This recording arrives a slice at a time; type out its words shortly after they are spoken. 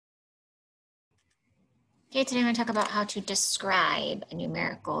Okay, today I'm going to talk about how to describe a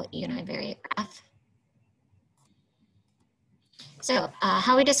numerical univariate graph. So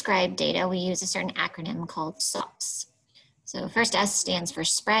how we describe data, we use a certain acronym called SOCS. So first S stands for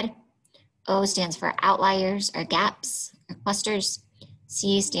spread, O stands for outliers or gaps or clusters,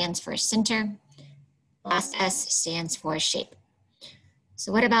 C stands for center, last S stands for shape.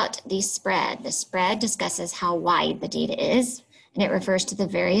 So what about the spread? The spread discusses how wide the data is, and it refers to the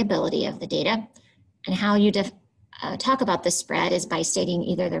variability of the data. And how you talk about the spread is by stating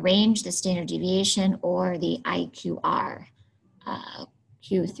either the range, the standard deviation, or the IQR,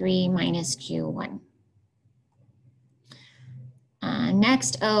 Q3 minus Q1.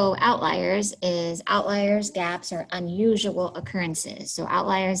 Next, outliers is outliers, gaps, or unusual occurrences. So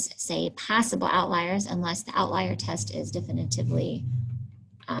outliers say possible outliers unless the outlier test is definitively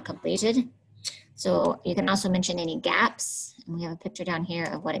completed. So you can also mention any gaps, and we have a picture down here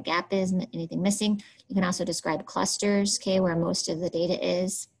of what a gap is, anything missing. You can also describe clusters, okay, where most of the data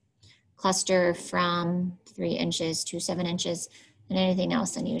is. Cluster from 3 inches to 7 inches, and anything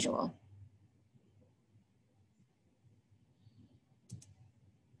else unusual.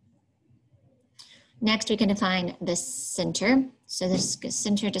 Next, we can define the center. So this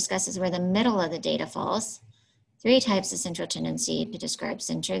center discusses where the middle of the data falls. 3 types of central tendency to describe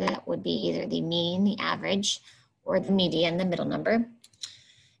center. That would be either the mean, the average, or the median, the middle number.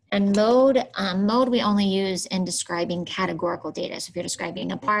 And mode, mode we only use in describing categorical data. So if you're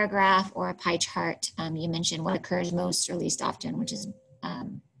describing a bar graph or a pie chart, you mention what occurs most or least often, which is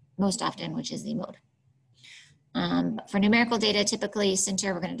most often, which is the mode. For numerical data, typically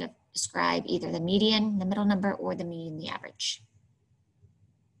center, we're going to describe either the median, the middle number, or the mean, the average.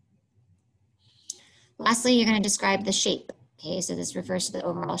 Lastly, you're going to describe the shape. Okay, so this refers to the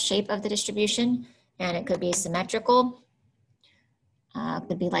overall shape of the distribution, and it could be symmetrical.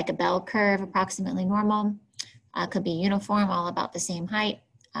 Could be like a bell curve, approximately normal. Could be uniform, all about the same height.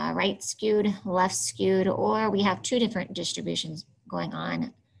 Right skewed, left skewed, or we have 2 different distributions going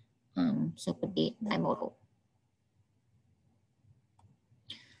on. So it could be bimodal.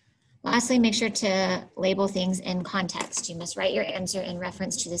 Lastly, make sure to label things in context. You must write your answer in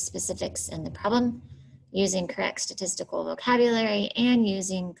reference to the specifics in the problem, using correct statistical vocabulary and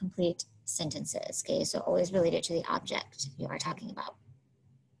using complete sentences. Okay, so always relate it to the object you are talking about.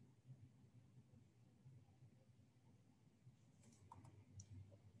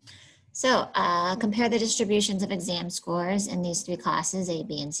 So compare the distributions of exam scores in these 3 classes, A,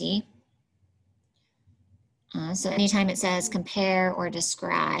 B, and C. So anytime it says compare or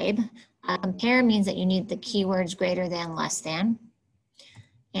describe, compare means that you need the keywords greater than, less than.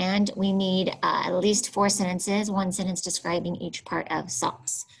 And we need at least 4 sentences, 1 sentence describing each part of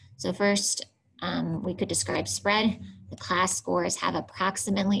SOCS. So first, we could describe spread. The class scores have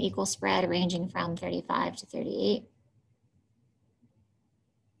approximately equal spread ranging from 35 to 38.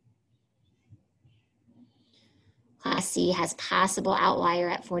 Class C has possible outlier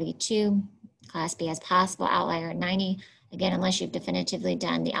at 42. Class B has possible outlier at 90. Again, unless you've definitively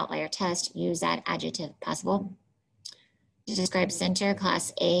done the outlier test, use that adjective possible. To describe center,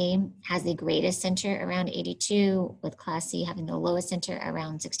 Class A has the greatest center around 82, with Class C having the lowest center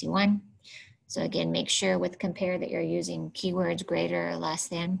around 61. So again, make sure with compare that you're using keywords greater or less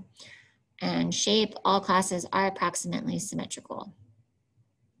than. And shape, all classes are approximately symmetrical.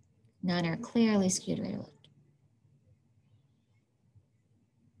 None are clearly skewed right or left.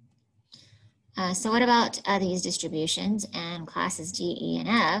 So what about these distributions and classes D, E, and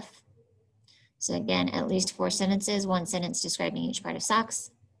F? So again, at least 4 sentences, 1 sentence describing each part of SOCS.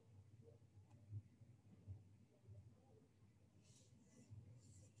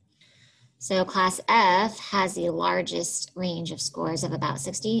 So class F has the largest range of scores of about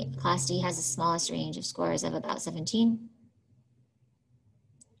 60. Class D has the smallest range of scores of about 17.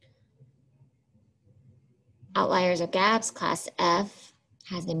 Outliers or gaps, class F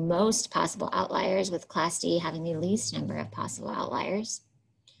has the most possible outliers, with class D having the least number of possible outliers.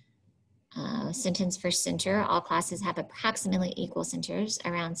 Sentence for center, all classes have approximately equal centers,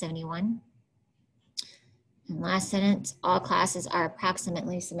 around 71. And last sentence, all classes are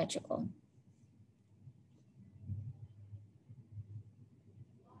approximately symmetrical.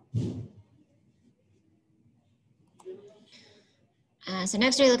 So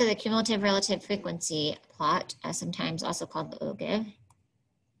next we look at the cumulative relative frequency plot, sometimes also called the OGIV.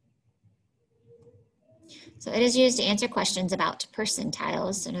 So it is used to answer questions about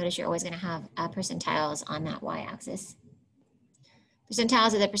percentiles. So notice you're always going to have percentiles on that y-axis.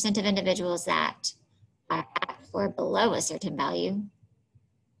 Percentiles are the percent of individuals that are at or below a certain value.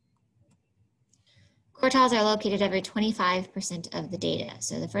 Quartiles are located every 25% of the data.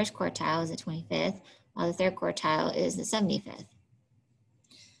 So the first quartile is the 25th, while the third quartile is the 75th.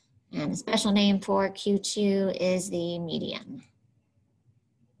 And the special name for Q2 is the median.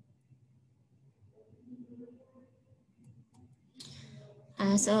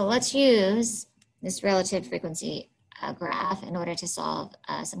 So let's use this relative frequency graph in order to solve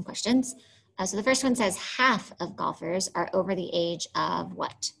some questions. So the first one says half of golfers are over the age of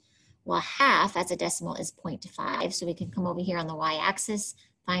what? Well, half as a decimal is 0.5. So we can come over here on the y-axis,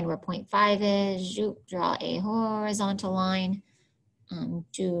 find where 0.5 is, draw a horizontal line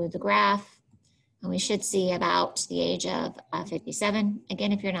to the graph. And we should see about the age of 57.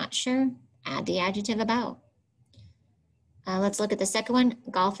 Again, if you're not sure, add the adjective about. Let's look at the second one.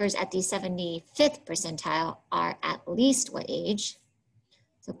 Golfers at the 75th percentile are at least what age?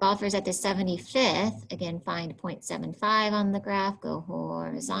 So golfers at the 75th, again, find 0.75 on the graph, go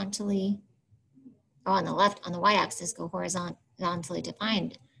horizontally. Oh, on the left, on the y-axis, go horizontally to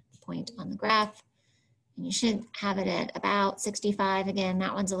find the point on the graph. And you should have it at about 65. Again,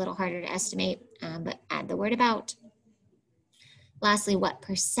 that one's a little harder to estimate, but add the word about. Lastly, what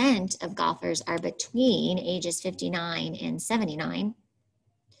percent of golfers are between ages 59 and 79?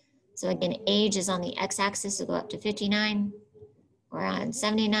 So again, age is on the x-axis, so go up to 59. We're on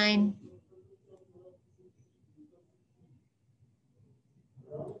 79.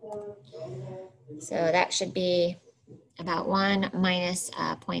 So that should be about 1 minus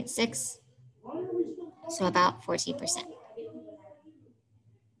 0.6, so about 40%.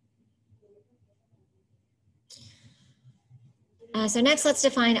 So next, let's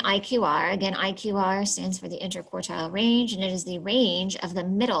define IQR. Again, IQR stands for the interquartile range, and it is the range of the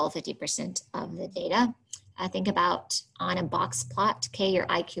middle 50% of the data. Think about on a box plot, K, your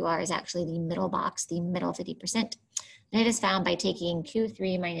IQR is actually the middle box, the middle 50%. And it is found by taking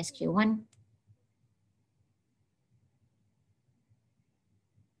Q3 minus Q1.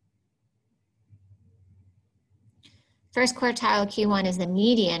 First quartile Q1 is the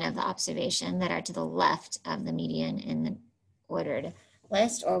median of the observation that are to the left of the median in the ordered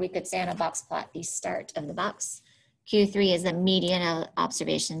list, or we could say on a box plot, the start of the box. Q3 is the median of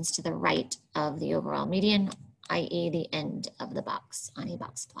observations to the right of the overall median, i.e. the end of the box on a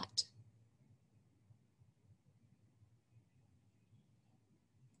box plot.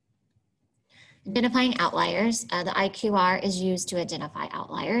 Identifying outliers. The IQR is used to identify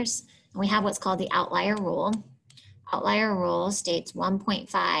outliers. And we have what's called the outlier rule. Outlier rule states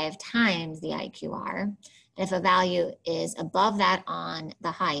 1.5 times the IQR. If a value is above that on the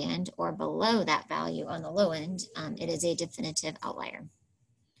high end or below that value on the low end, it is a definitive outlier.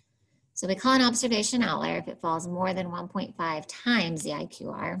 So we call an observation outlier if it falls more than 1.5 times the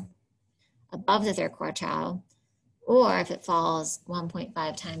IQR, above the third quartile, or if it falls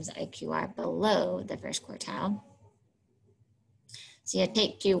 1.5 times the IQR below the first quartile. So you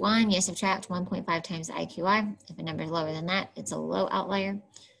take Q1, you subtract 1.5 times the IQR. If a number is lower than that, it's a low outlier.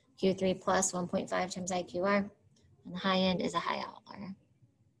 Q3 plus 1.5 times IQR, and the high end is a high outlier.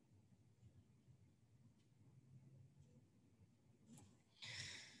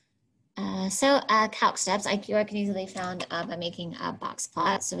 Calc steps, IQR can easily be found by making a box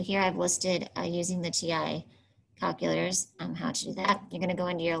plot. So here I've listed using the TI calculators how to do that. You're going to go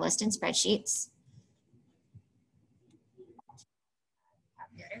into your list in spreadsheets.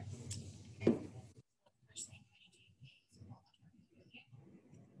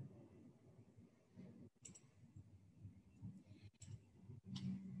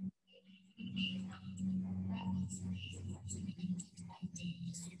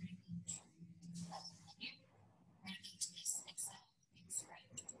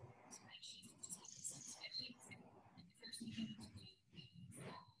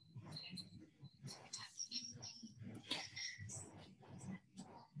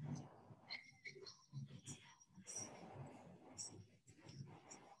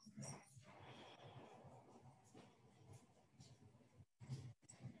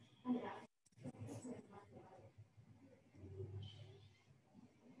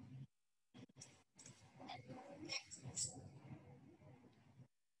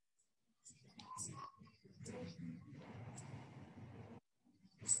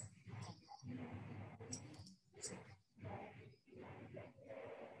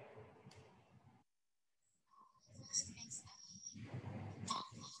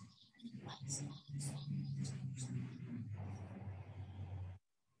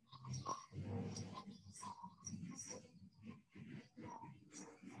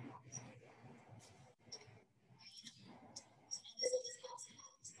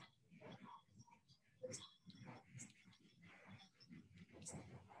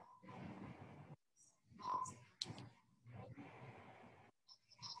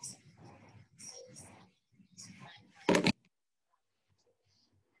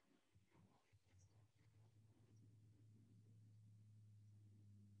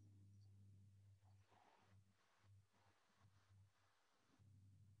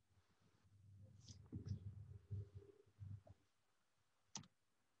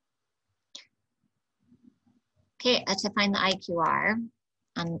 Okay, to find the IQR,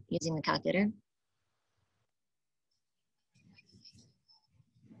 I'm using the calculator.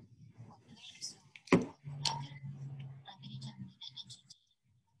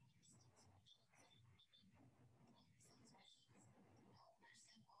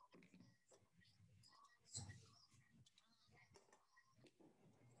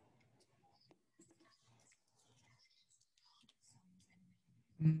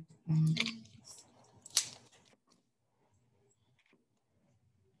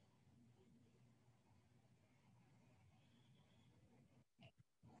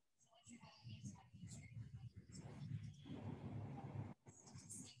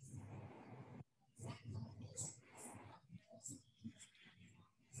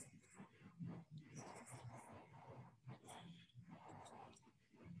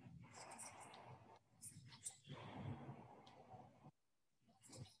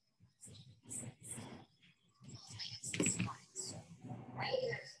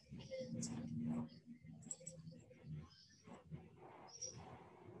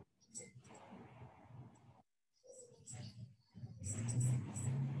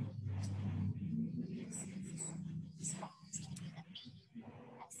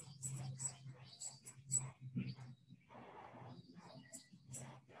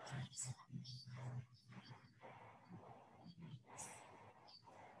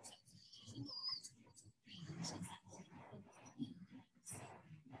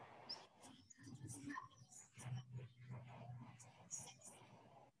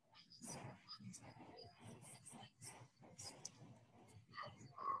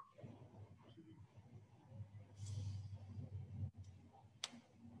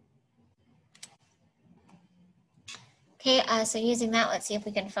 Okay, so using that, let's see if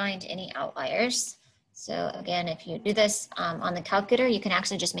we can find any outliers. So again, if you do this on the calculator, you can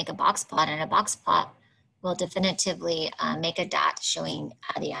actually just make a box plot, and a box plot will definitively make a dot showing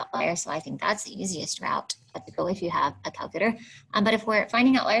the outlier. So I think that's the easiest route to go if you have a calculator. But if we're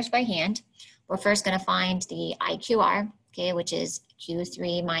finding outliers by hand, we're first going to find the IQR, okay, which is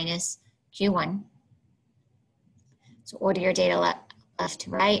Q3 minus Q1. So order your data left to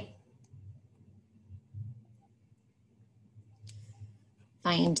right.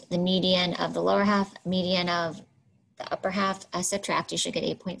 Find the median of the lower half, median of the upper half, subtract, you should get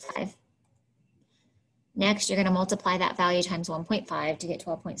 8.5. Next, you're going to multiply that value times 1.5 to get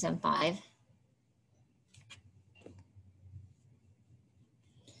 12.75.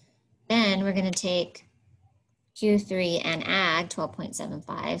 Then we're going to take Q3 and add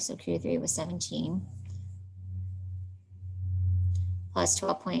 12.75. So Q3 was 17. Plus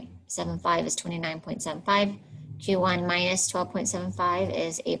 12.75 is 29.75. Q1 minus 12.75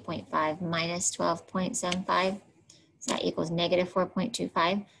 is 8.5 minus 12.75. So that equals negative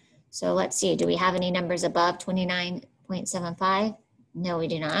 4.25. So let's see, do we have any numbers above 29.75? No, we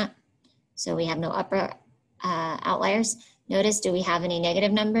do not. So we have no upper outliers. Notice, do we have any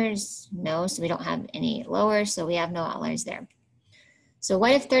negative numbers? No, so we don't have any lower, so we have no outliers there. So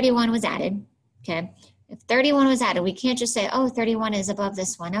what if 31 was added? Okay, if 31 was added, we can't just say, oh, 31 is above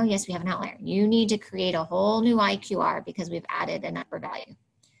this one. Oh, yes, we have an outlier. You need to create a whole new IQR because we've added an upper value.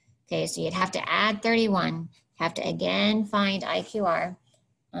 Okay, so you'd have to add 31, have to again find IQR,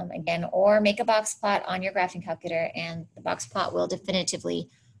 again, or make a box plot on your graphing calculator, and the box plot will definitively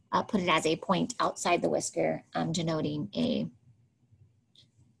put it as a point outside the whisker, denoting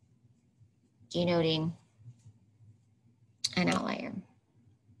an outlier.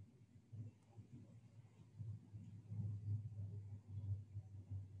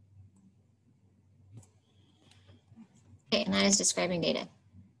 Okay, and that is describing data.